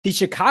The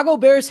Chicago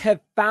Bears have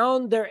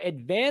found their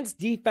advanced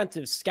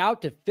defensive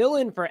scout to fill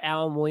in for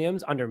Alan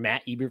Williams under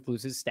Matt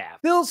Eberflus' staff.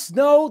 Phil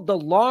Snow, the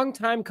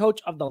longtime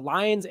coach of the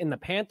Lions and the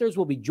Panthers,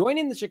 will be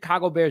joining the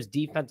Chicago Bears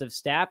defensive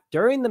staff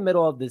during the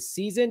middle of this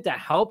season to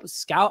help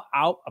scout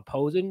out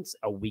opponents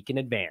a week in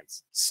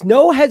advance.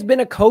 Snow has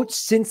been a coach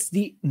since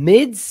the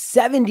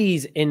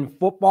mid-70s in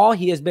football.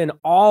 He has been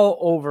all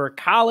over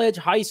college,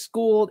 high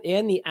school,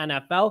 and the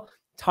NFL.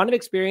 Ton of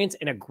experience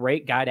and a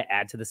great guy to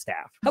add to the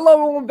staff. Hello,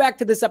 welcome back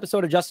to this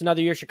episode of Just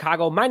Another Year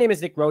Chicago. My name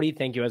is Nick Rohde.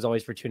 Thank you as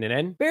always for tuning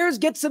in. Bears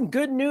get some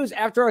good news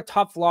after a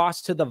tough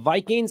loss to the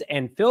Vikings,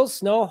 and Phil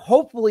Snow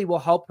hopefully will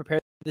help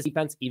prepare this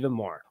defense even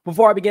more.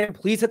 Before I begin,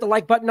 please hit the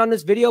like button on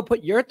this video.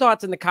 Put your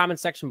thoughts in the comment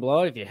section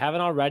below. If you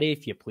haven't already,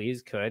 if you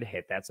please could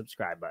hit that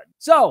subscribe button.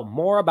 So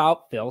more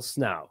about Phil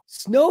Snow.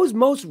 Snow's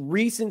most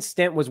recent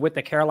stint was with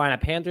the Carolina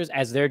Panthers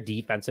as their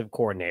defensive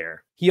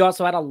coordinator. He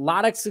also had a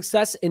lot of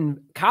success in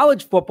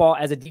college football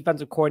as a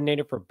defensive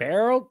coordinator for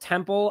Barrow,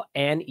 Temple,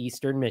 and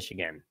Eastern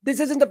Michigan. This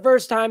isn't the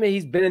first time that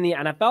he's been in the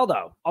NFL,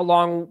 though.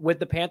 Along with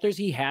the Panthers,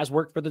 he has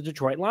worked for the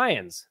Detroit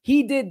Lions.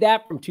 He did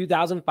that from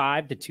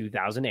 2005 to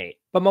 2008.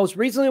 But most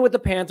recently with the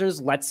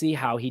Panthers, let's see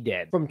how he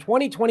did. From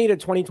 2020 to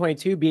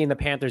 2022, being the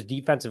Panthers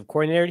defensive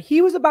coordinator,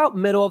 he was about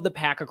middle of the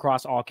pack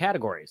across all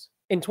categories.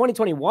 In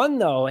 2021,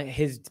 though,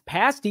 his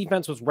pass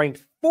defense was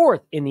ranked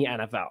 4th in the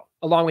NFL.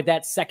 Along with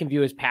that, second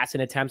fewest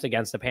passing attempts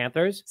against the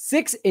Panthers,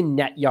 6th in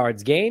net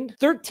yards gained,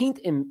 13th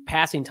in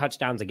passing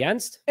touchdowns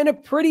against, and a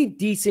pretty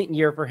decent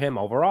year for him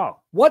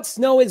overall. What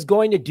Snow is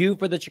going to do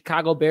for the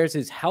Chicago Bears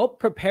is help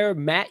prepare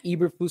Matt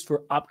Eberflus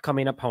for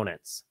upcoming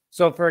opponents.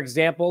 So, for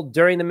example,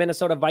 during the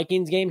Minnesota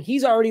Vikings game,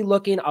 he's already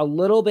looking a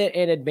little bit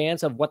in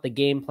advance of what the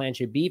game plan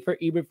should be for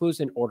Eberflus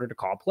in order to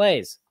call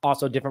plays.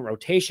 Also, different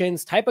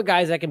rotations, type of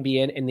guys that can be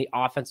in the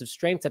offensive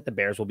strengths that the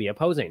Bears will be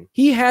opposing.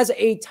 He has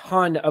a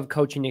ton of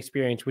coaching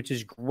experience, which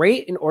is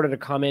great in order to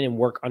come in and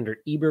work under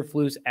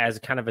Eberflus as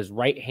kind of his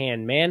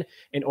right-hand man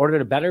in order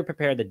to better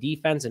prepare the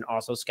defense and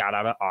also scout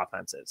out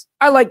offenses.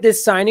 I like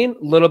this signing,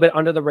 a little bit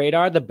under the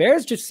radar. The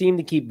Bears just seem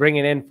to keep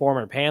bringing in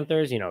former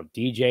Panthers. You know,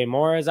 DJ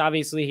Moore is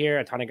obviously here,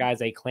 a ton of guys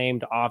they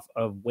claimed off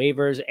of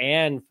waivers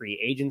and free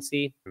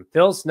agency. And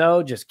Phil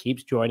Snow just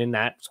keeps joining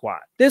that squad.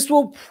 This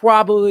will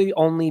probably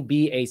only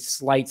be a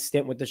slight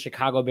stint with the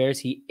Chicago Bears.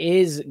 He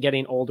is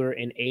getting older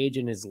in age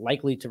and is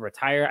likely to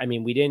retire. I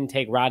mean, we didn't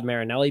take Rod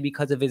Marinelli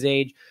because of his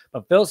age,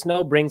 but Phil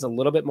Snow brings a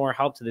little bit more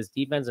help to this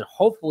defense, and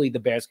hopefully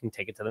the Bears can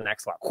take it to the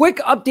next level. Quick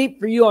update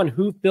for you on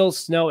who Phil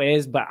Snow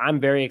is, but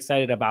I'm very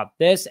excited about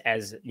this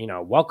as, you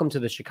know, welcome to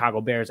the Chicago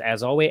Bears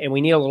as always, and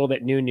we need a little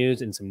bit new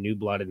news and some new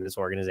blood in this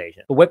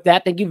organization. But with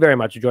that, thank you very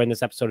much for joining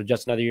this episode of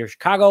Just Another Year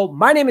Chicago.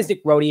 My name is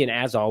Nick Rohde, and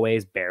as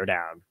always, bear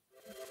down.